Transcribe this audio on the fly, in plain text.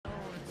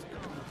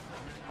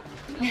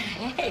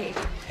Hey.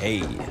 Hey.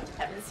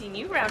 Haven't seen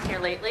you around here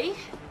lately.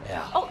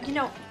 Yeah. Oh,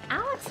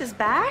 Alex is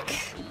back.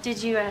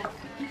 Did you,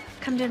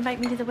 come to invite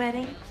me to the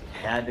wedding?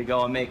 Had to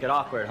go and make it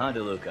awkward, huh,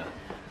 DeLuca?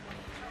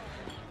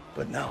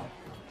 But no.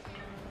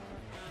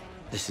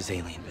 This is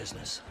alien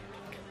business.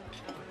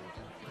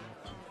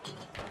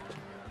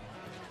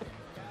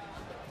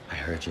 I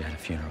heard you had a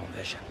funeral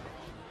vision.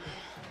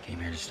 Came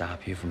here to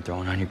stop you from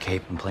throwing on your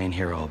cape and playing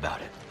hero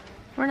about it.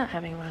 We're not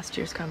having last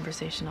year's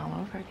conversation all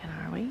over again,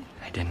 are we?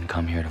 I didn't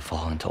come here to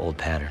fall into old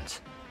patterns.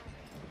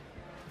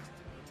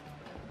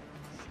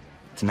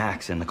 It's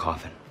Max in the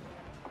coffin.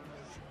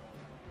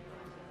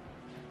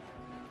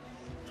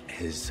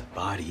 His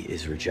body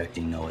is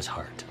rejecting Noah's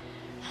heart.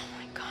 Oh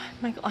my God,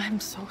 Michael, I'm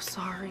so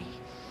sorry.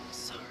 I'm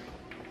sorry.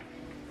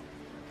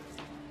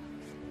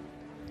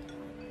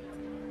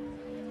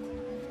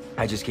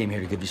 I just came here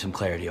to give you some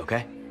clarity,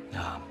 okay?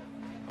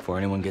 Before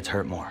anyone gets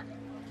hurt more.